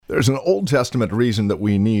There's an Old Testament reason that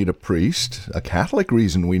we need a priest, a Catholic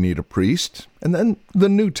reason we need a priest, and then the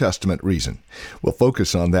New Testament reason. We'll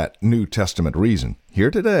focus on that New Testament reason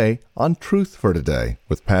here today on Truth for Today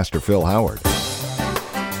with Pastor Phil Howard.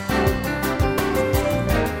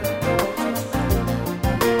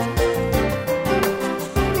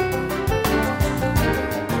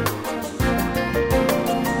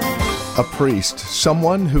 A priest,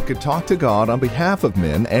 someone who could talk to God on behalf of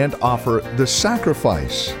men and offer the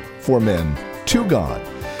sacrifice for men to God.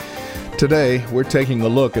 Today, we're taking a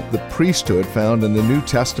look at the priesthood found in the New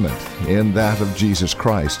Testament, in that of Jesus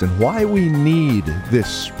Christ, and why we need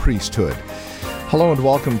this priesthood. Hello and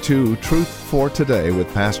welcome to Truth for Today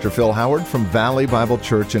with Pastor Phil Howard from Valley Bible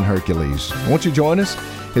Church in Hercules. Won't you join us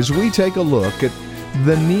as we take a look at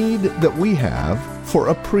the need that we have for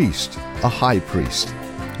a priest, a high priest.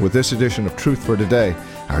 With this edition of Truth for Today,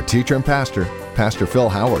 our teacher and pastor, Pastor Phil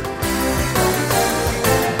Howard.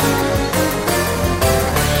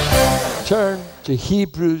 Turn to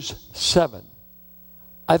Hebrews 7.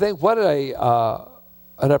 I think what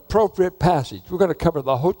an appropriate passage. We're going to cover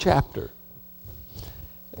the whole chapter.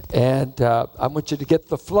 And I want you to get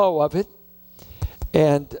the flow of it.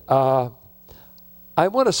 And I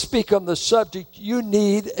want to speak on the subject, you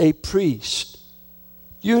need a priest.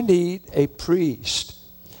 You need a priest.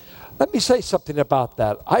 Let me say something about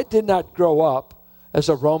that. I did not grow up as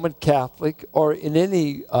a Roman Catholic or in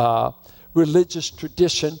any religious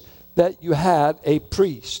tradition that you had a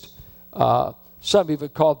priest. Some even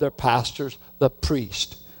called their pastors the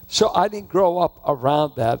priest. So I didn't grow up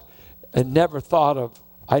around that and never thought of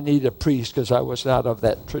I need a priest because I was not of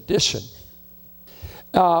that tradition.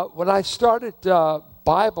 When I started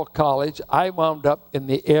Bible college, I wound up in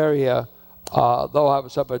the area. Though I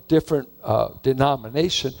was of a different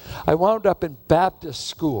denomination, I wound up in Baptist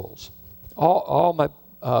schools. All my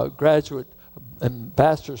graduate and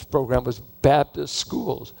master's program was Baptist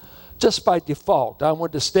schools. Just by default, I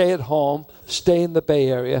wanted to stay at home, stay in the Bay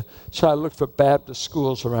Area, so I looked for Baptist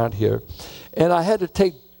schools around here. And I had to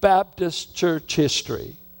take Baptist church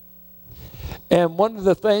history. And one of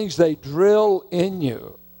the things they drill in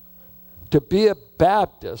you to be a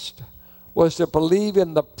Baptist was to believe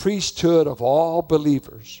in the priesthood of all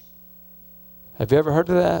believers. Have you ever heard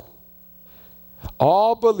of that?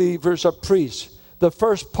 All believers are priests. The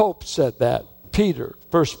first pope said that, Peter,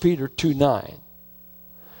 1 Peter 2:9.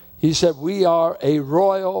 He said, we are a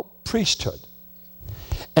royal priesthood.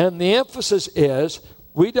 And the emphasis is,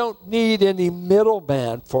 we don't need any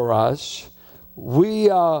middleman for us. We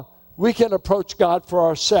can approach God for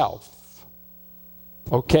ourselves.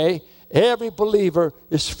 Okay? Every believer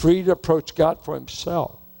is free to approach God for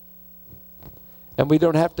himself. And we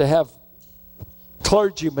don't have to have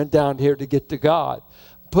clergymen down here to get to God.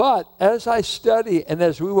 But as I study and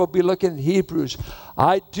as we will be looking at Hebrews,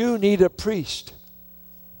 I do need a priest.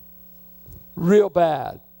 Real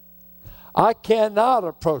bad. I cannot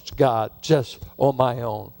approach God just on my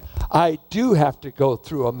own. I do have to go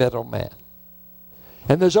through a middleman.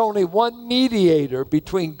 And there's only one mediator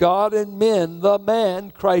between God and men, the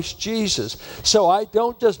man, Christ Jesus. So I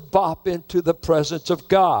don't just bop into the presence of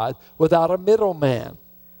God without a middleman.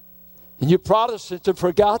 And you Protestants have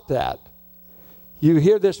forgot that. You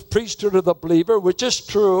hear this priesthood of the believer, which is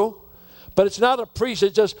true, but it's not a priest.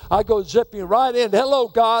 It's just, I go zipping right in. Hello,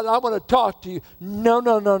 God, I want to talk to you.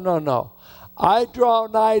 No. I draw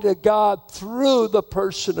nigh to God through the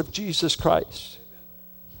person of Jesus Christ.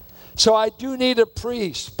 So I do need a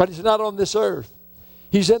priest, but he's not on this earth.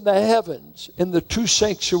 He's in the heavens, in the true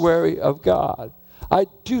sanctuary of God. I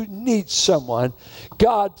do need someone.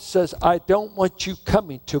 God says, I don't want you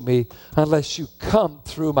coming to me unless you come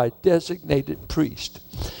through my designated priest.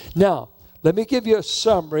 Now, let me give you a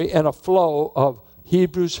summary and a flow of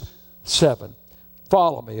Hebrews 7.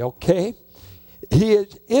 Follow me, okay? He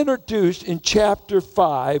is introduced in chapter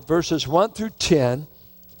 5, verses 1 through 10,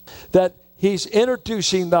 that he's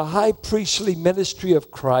introducing the high priestly ministry of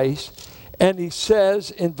Christ, and he says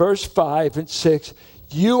in verse 5 and 6,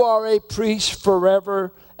 you are a priest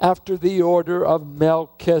forever after the order of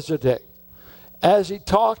Melchizedek. As he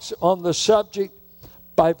talks on the subject,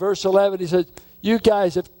 by verse 11, he says, you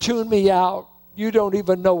guys have tuned me out. You don't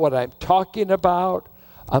even know what I'm talking about.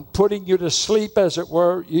 I'm putting you to sleep, as it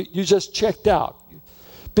were. You just checked out.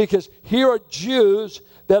 Because here are Jews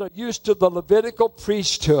that are used to the Levitical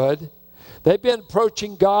priesthood. They've been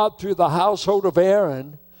approaching God through the household of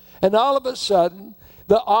Aaron. And all of a sudden,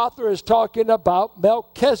 the author is talking about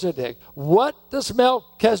Melchizedek. What does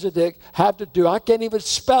Melchizedek have to do? I can't even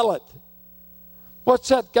spell it. What's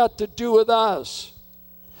that got to do with us?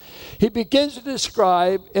 he begins to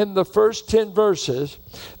describe in the first 10 verses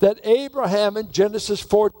that Abraham in Genesis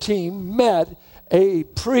 14 met a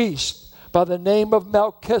priest by the name of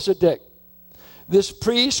Melchizedek. This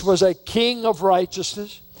priest was a king of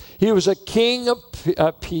righteousness. He was a king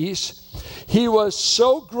of peace. He was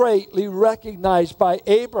so greatly recognized by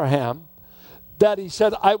Abraham that he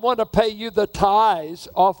said, I want to pay you the tithes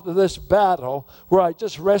off of this battle where I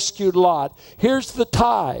just rescued Lot. Here's the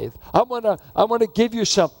tithe. I want to give you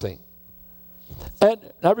something. And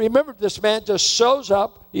now remember, this man just shows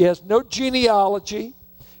up. He has no genealogy.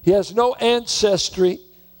 He has no ancestry.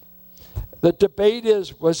 The debate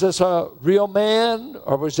is, was this a real man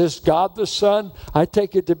or was this God the Son? I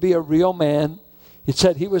take it to be a real man. It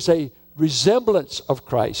said he was a resemblance of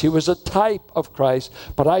Christ. He was a type of Christ,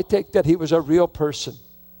 but I take that he was a real person.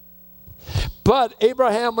 But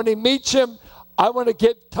Abraham, when he meets him, I want to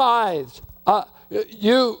give tithes.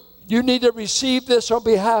 You need to receive this on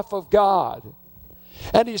behalf of God.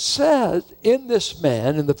 And he says in this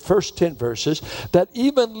man, in the first 10 verses, that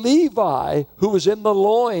even Levi, who was in the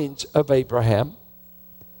loins of Abraham,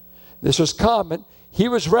 this was common, he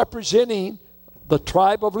was representing the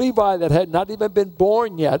tribe of Levi that had not even been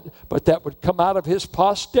born yet, but that would come out of his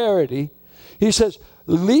posterity. He says,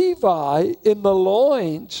 Levi in the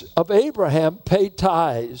loins of Abraham paid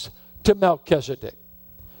tithes to Melchizedek.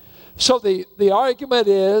 So the argument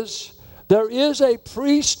is, there is a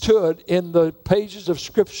priesthood in the pages of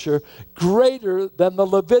Scripture greater than the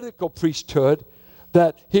Levitical priesthood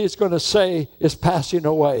that he is going to say is passing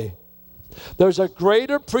away. There's a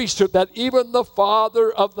greater priesthood that even the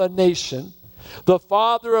father of the nation, the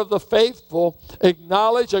father of the faithful,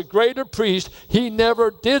 acknowledged a greater priest. He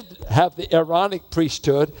never did have the Aaronic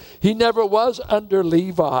priesthood. He never was under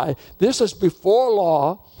Levi. This is before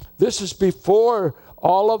law. This is before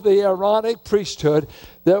all of the Aaronic priesthood.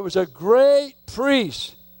 There was a great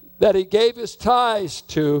priest that he gave his tithes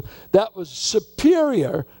to that was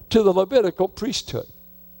superior to the Levitical priesthood.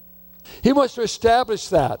 He wants to establish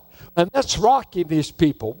that. And that's rocking these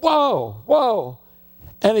people. Whoa, whoa.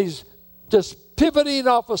 And he's just pivoting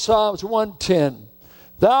off of Psalms 110.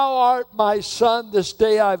 Thou art my son, this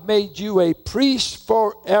day I've made you a priest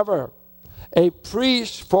forever. A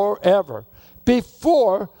priest forever.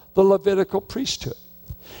 Before the Levitical priesthood.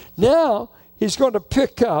 Now, he's going to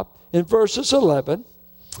pick up in verses 11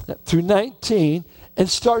 through 19 and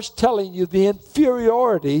starts telling you the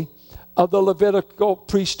inferiority of the Levitical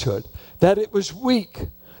priesthood. That it was weak.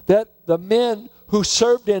 That the men who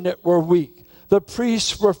served in it were weak. The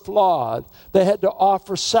priests were flawed. They had to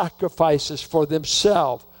offer sacrifices for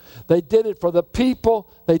themselves. They did it for the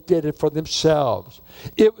people. They did it for themselves.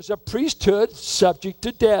 It was a priesthood subject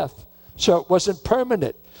to death. So it wasn't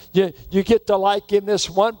permanent. You get to like in this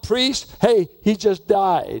one priest, hey, he just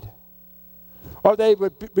died. Or they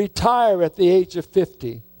would retire at the age of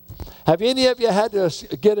 50. Have any of you had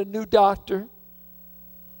to get a new doctor?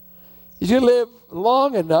 If you live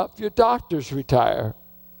long enough, your doctors retire.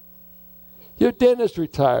 Your dentist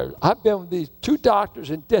retired. I've been with these two doctors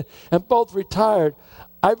and both retired.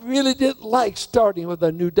 I really didn't like starting with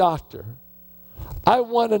a new doctor. I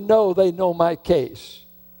want to know they know my case.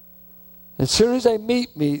 As soon as they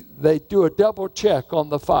meet me, they do a double check on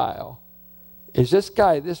the file. Is this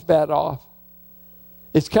guy this bad off?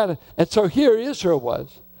 It's kind of, and so here Israel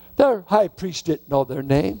was. Their high priest didn't know their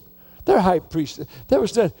name. Their high priest,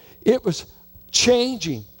 it was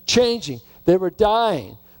changing. They were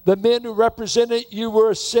dying. The men who represented you were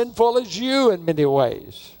as sinful as you in many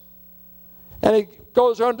ways. And it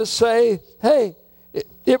goes on to say, hey,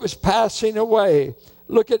 it was passing away.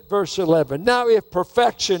 Look at verse 11. Now, if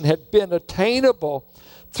perfection had been attainable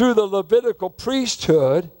through the Levitical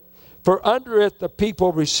priesthood, for under it the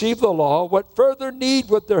people received the law, what further need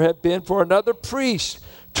would there have been for another priest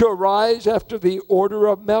to arise after the order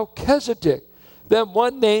of Melchizedek, than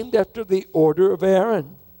one named after the order of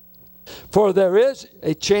Aaron? For there is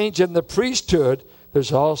a change in the priesthood,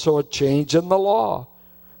 there's also a change in the law.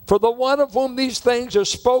 For the one of whom these things are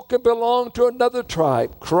spoken belonged to another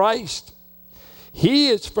tribe, Christ. He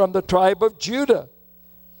is from the tribe of Judah.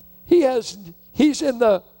 He's in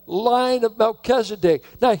the line of Melchizedek.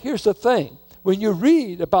 Now, here's the thing. When you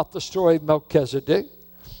read about the story of Melchizedek,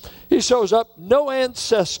 he shows up no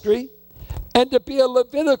ancestry. And to be a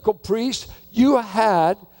Levitical priest, you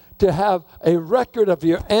had to have a record of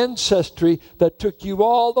your ancestry that took you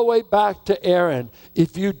all the way back to Aaron.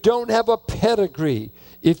 If you don't have a pedigree,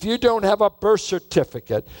 if you don't have a birth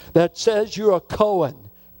certificate that says you're a Cohen,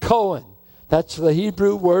 that's the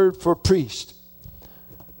Hebrew word for priest.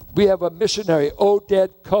 We have a missionary, Oded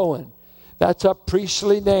Cohen. That's a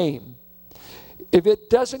priestly name. If it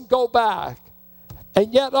doesn't go back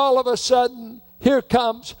And yet all of a sudden, here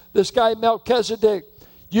comes this guy Melchizedek.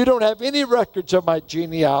 You don't have any records of my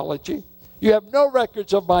genealogy. You have no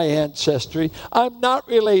records of my ancestry. I'm not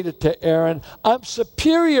related to Aaron. I'm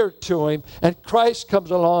superior to him. And Christ comes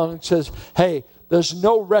along and says, hey, there's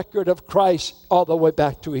no record of Christ all the way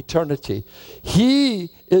back to eternity. He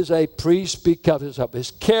is a priest because of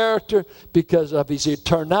his character, because of his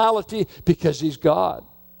eternality, because he's God.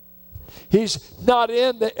 He's not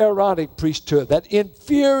in the Aaronic priesthood, that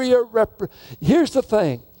inferior Here's the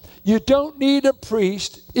thing. You don't need a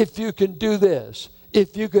priest if you can do this,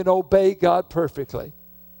 if you can obey God perfectly.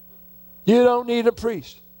 You don't need a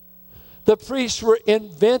priest. The priests were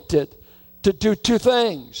invented to do two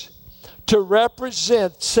things: to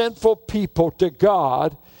represent sinful people to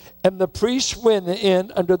God, and the priest went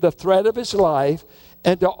in under the threat of his life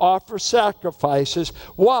and to offer sacrifices.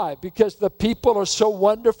 Why? Because the people are so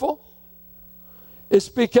wonderful? It's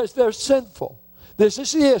because they're sinful. This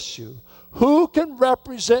is the issue. Who can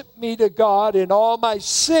represent me to God in all my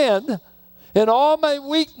sin, in all my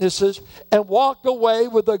weaknesses, and walk away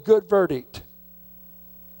with a good verdict?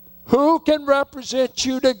 Who can represent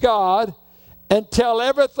you to God and tell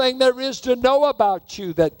everything there is to know about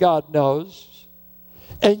you that God knows,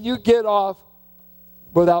 and you get off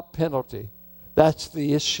without penalty? That's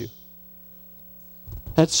the issue.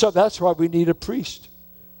 And so that's why we need a priest.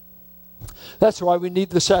 That's why we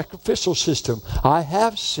need the sacrificial system. I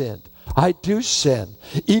have sinned. I do sin.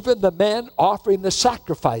 Even the man offering the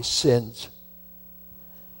sacrifice sins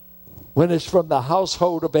when it's from the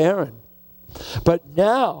household of Aaron. But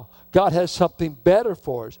now God has something better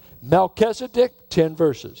for us. Melchizedek, 10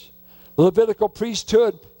 verses. Levitical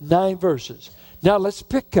priesthood, 9 verses. Now let's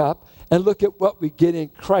pick up and look at what we get in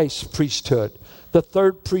Christ's priesthood. The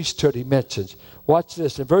third priesthood he mentions. Watch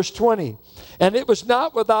this in verse 20. And it was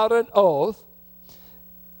not without an oath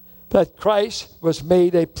that Christ was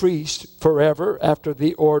made a priest forever after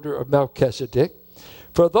the order of Melchizedek.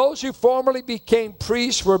 For those who formerly became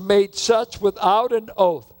priests were made such without an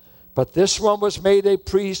oath. But this one was made a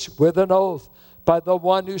priest with an oath by the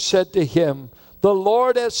one who said to him, the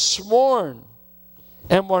Lord has sworn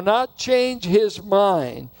and will not change his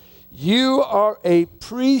mind. You are a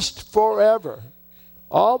priest forever.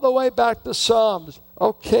 All the way back to Psalms.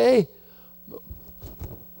 Okay.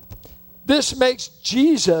 This makes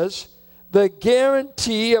Jesus the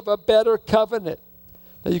guarantee of a better covenant.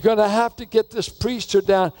 Now, you're going to have to get this priesthood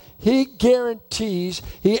down. He guarantees,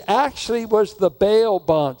 he actually was the bail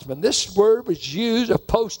bondsman. This word was used of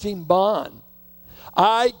posting bond.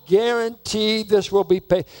 I guarantee this will be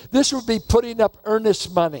paid. This will be putting up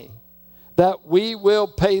earnest money that we will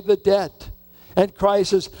pay the debt. And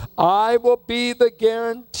Christ says, I will be the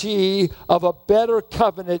guarantee of a better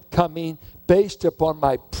covenant coming based upon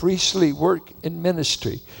my priestly work in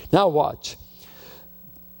ministry. Now watch.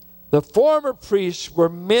 The former priests were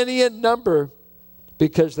many in number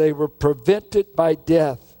because they were prevented by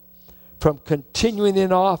death from continuing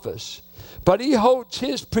in office. But he holds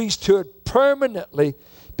his priesthood permanently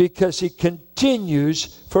because he continues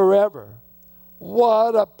forever.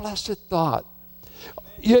 What a blessed thought.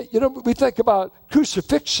 You know, we think about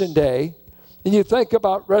Crucifixion Day and you think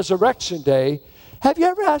about Resurrection Day. Have you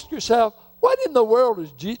ever asked yourself, what in the world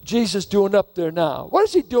is Jesus doing up there now? What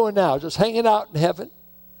is he doing now? Just hanging out in heaven?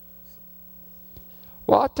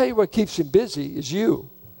 Well, I'll tell you what keeps him busy is you.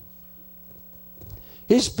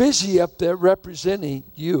 He's busy up there representing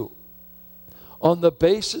you on the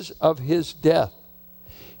basis of his death.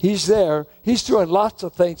 He's there. He's doing lots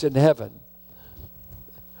of things in heaven.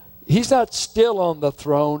 He's not still on the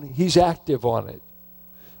throne. He's active on it.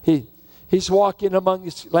 He's walking among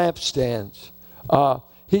his lampstands.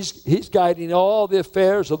 He's guiding all the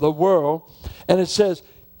affairs of the world. And it says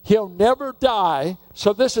he'll never die.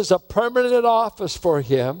 So this is a permanent office for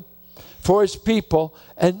him, for his people.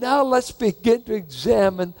 And now let's begin to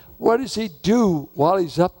examine what does he do while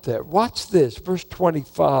he's up there. Watch this, verse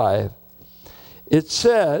 25. It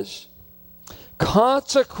says,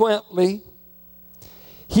 consequently,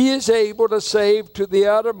 he is able to save to the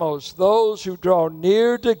uttermost those who draw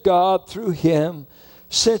near to God through him,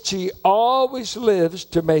 since he always lives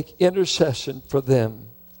to make intercession for them.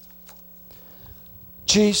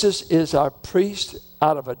 Jesus is our priest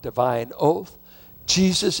out of a divine oath.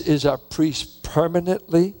 Jesus is our priest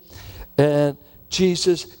permanently. And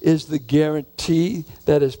Jesus is the guarantee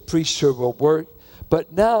that his priesthood will work.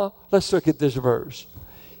 But now, let's look at this verse.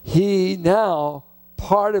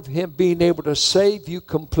 Part of him being able to save you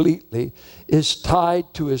completely is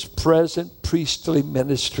tied to his present priestly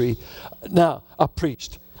ministry. Now, a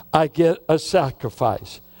priest, I get a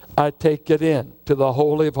sacrifice. I take it in to the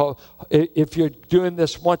Holy of Holies. If you're doing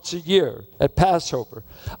this once a year at Passover,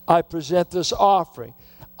 I present this offering.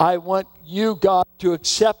 I want you, God, to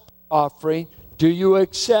accept the offering. Do you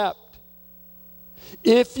accept?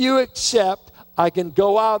 If you accept, I can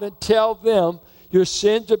go out and tell them your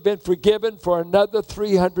sins have been forgiven for another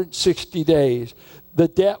 360 days. The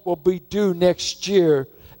debt will be due next year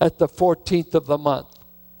at the 14th of the month.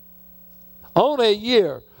 Only a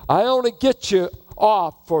year. I only get you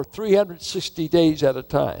off for 360 days at a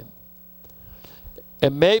time.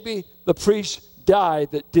 And maybe the priest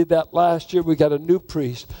died that did that last year. We got a new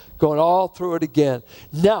priest going all through it again.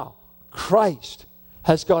 Now, Christ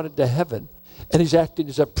has gone into heaven and he's acting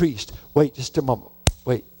as a priest. Wait just a moment.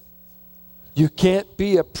 Wait. You can't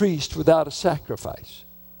be a priest without a sacrifice.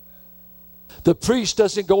 The priest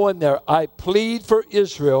doesn't go in there. I plead for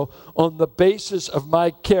Israel on the basis of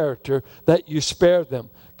my character that you spare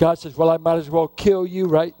them. God says, well, I might as well kill you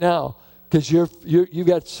right now because you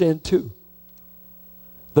got sin too.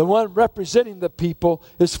 The one representing the people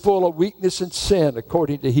is full of weakness and sin,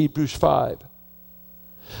 according to Hebrews 5.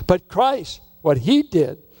 But Christ, what he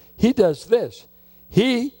did, he does this.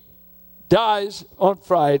 He dies on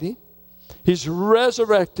Friday. He's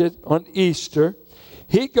resurrected on Easter.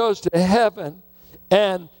 He goes to heaven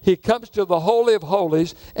and he comes to the Holy of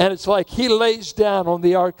Holies, and it's like he lays down on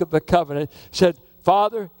the Ark of the Covenant, said,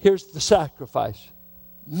 Father, here's the sacrifice,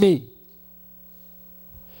 me.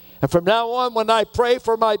 And from now on, when I pray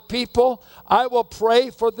for my people, I will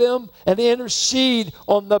pray for them and intercede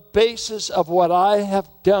on the basis of what I have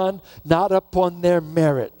done, not upon their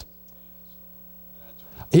merit.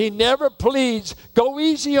 He never pleads, go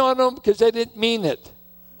easy on them because they didn't mean it.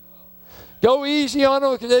 Go easy on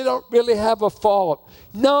them because they don't really have a fault.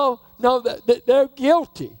 No, they're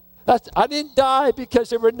guilty. I didn't die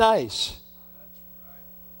because they were nice.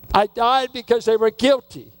 I died because they were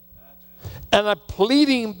guilty. And I'm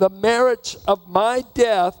pleading the merits of my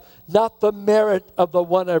death, not the merit of the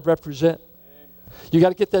one I represent. You got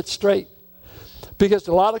to get that straight. Because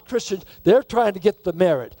a lot of Christians, they're trying to get the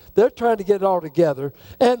merit. They're trying to get it all together.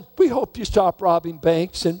 And we hope you stop robbing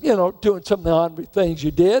banks and, doing some of the honorary things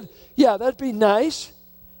you did. Yeah, that'd be nice.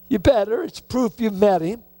 You better. It's proof you met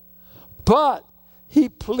him. But he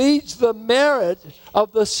pleads the merit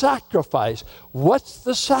of the sacrifice. What's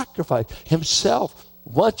the sacrifice? Himself,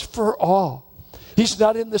 once for all. He's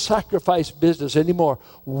not in the sacrifice business anymore.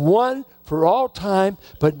 One for all time,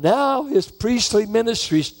 but now his priestly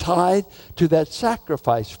ministry is tied to that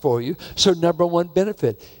sacrifice for you. So number one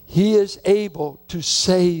benefit, he is able to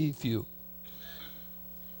save you.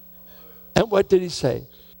 And what did he say?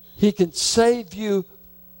 He can save you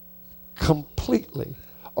completely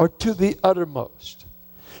or to the uttermost.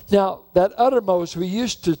 Now, that uttermost, we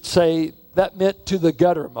used to say that meant to the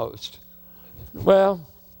guttermost. Well,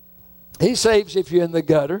 he saves if you're in the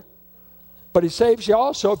gutter, but he saves you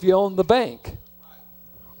also if you own the bank.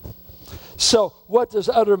 So what does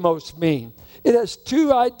uttermost mean? It has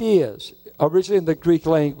two ideas, originally in the Greek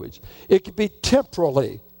language. It could be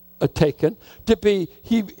temporally taken, to be,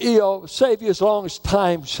 he'll save you as long as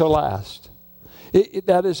time shall last.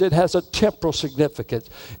 That is, it has a temporal significance.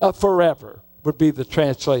 Forever would be the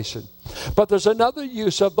translation. But there's another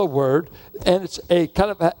use of the word, and it's a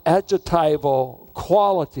kind of adjectival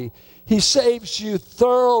quality. He saves you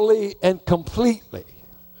thoroughly and completely.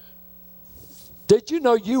 Did you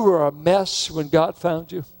know you were a mess when God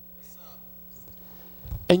found you?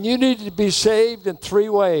 And you needed to be saved in three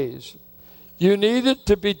ways. You needed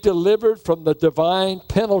to be delivered from the divine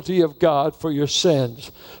penalty of God for your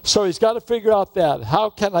sins. So he's got to figure out that. How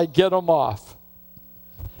can I get them off?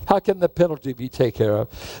 How can the penalty be taken care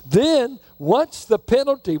of? Then, once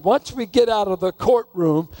we get out of the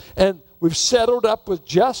courtroom and we've settled up with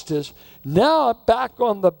justice, now I'm back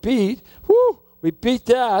on the beat. Woo, we beat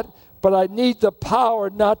that, but I need the power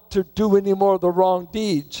not to do any more of the wrong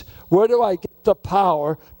deeds. Where do I get the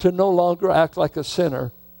power to no longer act like a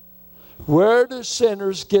sinner? Where do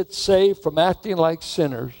sinners get saved from acting like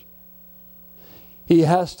sinners? He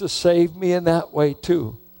has to save me in that way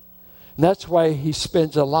too. And that's why he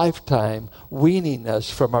spends a lifetime weaning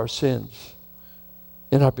us from our sins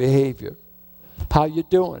in our behavior. How you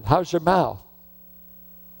doing? How's your mouth?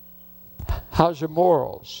 How's your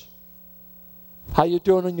morals? How you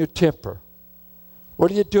doing on your temper?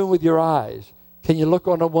 What are you doing with your eyes? Can you look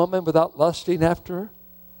on a woman without lusting after her?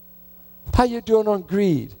 How you doing on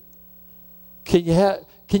greed? Can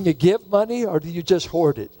you give money or do you just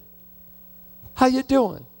hoard it? How you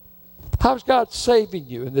doing? How's God saving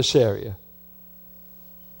you in this area?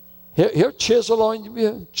 He'll chisel on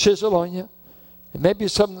you. And maybe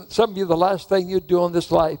some of you, the last thing you do in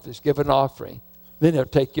this life is give an offering. Then he'll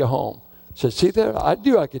take you home. So see there, I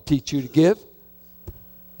knew I could teach you to give.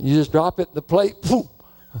 You just drop it in the plate, boom,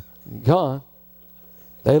 gone.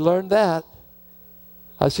 They learned that.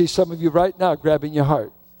 I see some of you right now grabbing your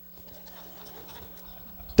heart.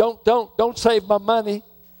 Don't save my money.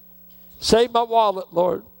 Save my wallet,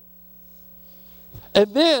 Lord.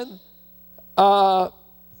 And then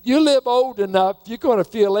you live old enough, you're going to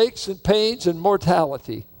feel aches and pains and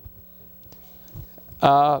mortality.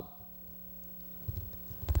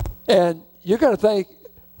 And you're going to think,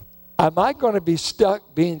 am I going to be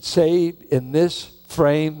stuck being saved in this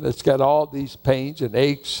frame that's got all these pains and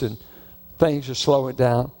aches and things are slowing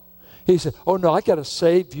down? He said, oh no, I got to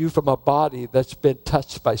save you from a body that's been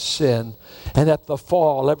touched by sin. And at the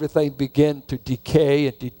fall, everything began to decay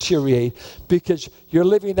and deteriorate because you're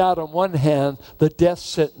living out on one hand the death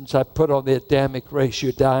sentence I put on the Adamic race.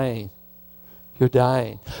 You're dying. You're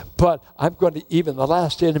dying. But I'm going to, even the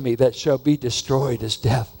last enemy that shall be destroyed is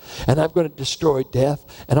death. And I'm going to destroy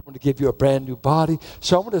death, and I'm going to give you a brand new body.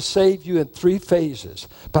 So I'm going to save you in 3 phases.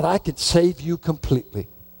 But I can save you completely,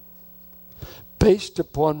 based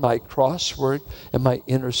upon my cross work and my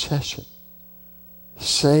intercession.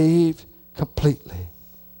 Saved completely.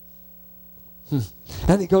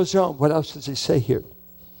 And he goes on. What else does he say here?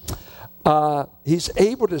 He's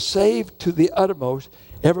able to save to the uttermost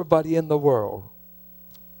everybody in the world.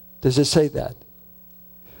 Does it say that?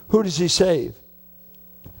 Who does he save?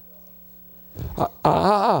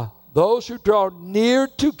 Those who draw near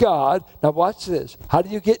to God. Now watch this. How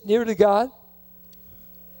do you get near to God?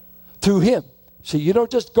 Through him. See, you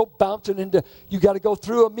don't just go bouncing into, you got to go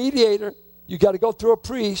through a mediator. You got to go through a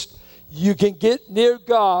priest. You can get near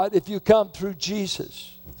God if you come through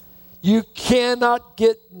Jesus. You cannot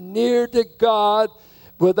get near to God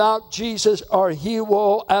without Jesus, or he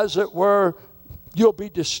will, as it were, you'll be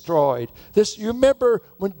destroyed. You remember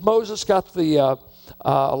when Moses got the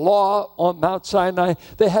law on Mount Sinai?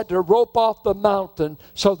 They had to rope off the mountain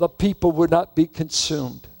so the people would not be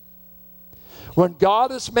consumed. When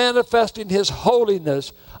God is manifesting his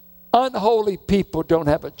holiness, unholy people don't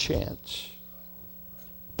have a chance.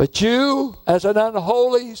 But you, as an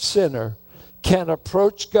unholy sinner, can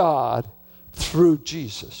approach God through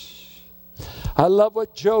Jesus. I love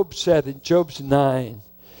what Job said in Job 9.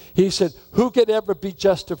 He said, who could ever be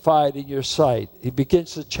justified in your sight? He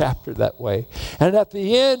begins the chapter that way. And at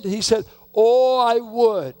the end, he said, oh, I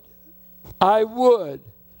would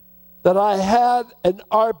that I had an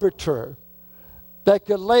arbiter that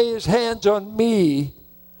could lay his hands on me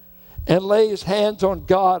and lay his hands on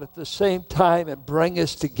God at the same time and bring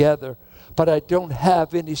us together. But I don't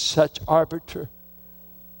have any such arbiter.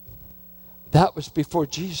 That was before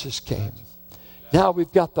Jesus came. Now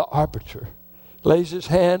we've got the arbiter. Lays his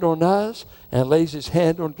hand on us and lays his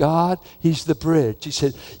hand on God. He's the bridge. He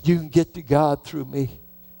said, you can get to God through me.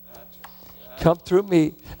 Come through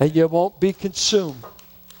me and you won't be consumed.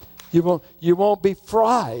 You won't be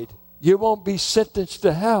fried. You won't be sentenced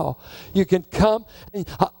to hell. You can come.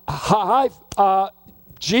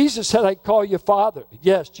 Jesus said, I call you Father.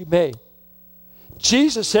 Yes, you may.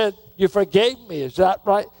 Jesus said, you forgave me. Is that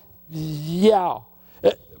right? Yeah.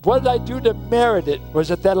 What did I do to merit it? Was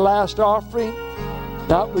it that last offering?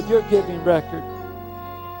 Not with your giving record.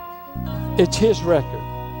 It's his record.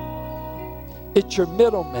 It's your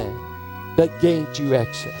middleman that gained you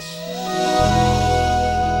access.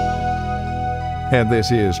 And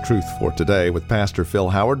this is Truth for Today with Pastor Phil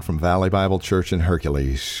Howard from Valley Bible Church in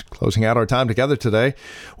Hercules. Closing out our time together today,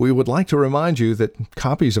 we would like to remind you that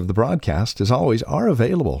copies of the broadcast, as always, are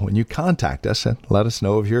available when you contact us and let us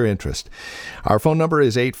know of your interest. Our phone number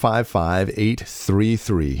is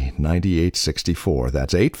 855-833-9864.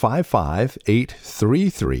 That's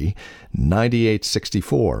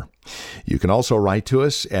 855-833-9864. You can also write to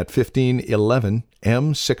us at 1511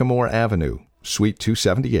 M. Sycamore Avenue, Suite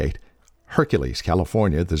 278, Hercules,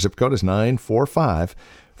 California. The zip code is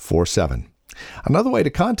 94547. Another way to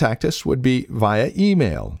contact us would be via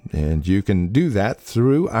email, and you can do that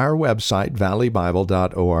through our website,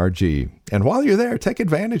 valleybible.org. And while you're there, take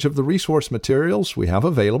advantage of the resource materials we have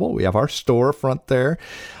available. We have our storefront there.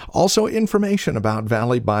 Also, information about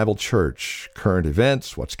Valley Bible Church, current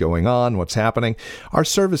events, what's going on, what's happening, our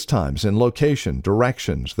service times and location,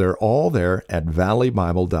 directions. They're all there at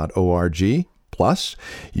valleybible.org. Plus,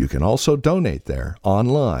 you can also donate there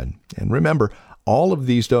online. And remember, all of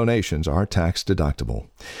these donations are tax deductible.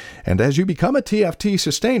 And as you become a TFT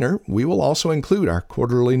sustainer, we will also include our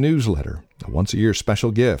quarterly newsletter, a once-a-year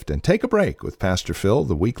special gift, and Take a Break with Pastor Phil,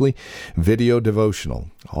 the weekly video devotional.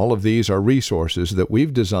 All of these are resources that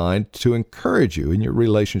we've designed to encourage you in your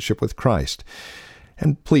relationship with Christ.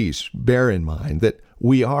 And please bear in mind that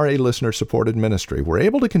we are a listener-supported ministry. We're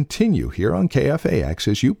able to continue here on KFAX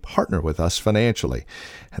as you partner with us financially.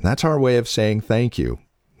 And that's our way of saying thank you.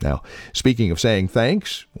 Now, speaking of saying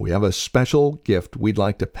thanks, we have a special gift we'd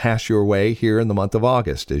like to pass your way here in the month of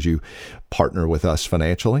August as you partner with us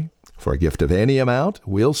financially. For a gift of any amount,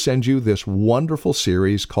 we'll send you this wonderful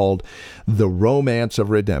series called The Romance of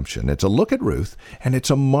Redemption. It's a look at Ruth, and it's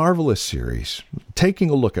a marvelous series, taking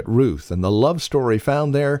a look at Ruth and the love story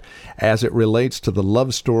found there as it relates to the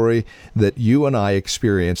love story that you and I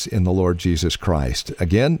experience in the Lord Jesus Christ.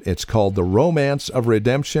 Again, it's called The Romance of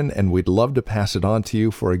Redemption, and we'd love to pass it on to you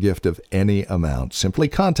for a gift of any amount. Simply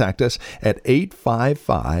contact us at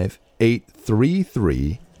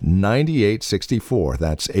 855-833-9864.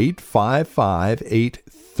 That's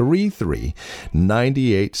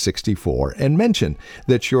 855-833-9864. And mention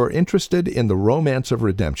that you're interested in the Romance of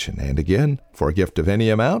Redemption. And again, for a gift of any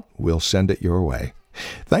amount, we'll send it your way.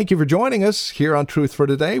 Thank you for joining us here on Truth for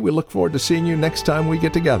Today. We look forward to seeing you next time we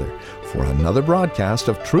get together for another broadcast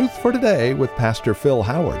of Truth for Today with Pastor Phil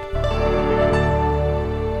Howard.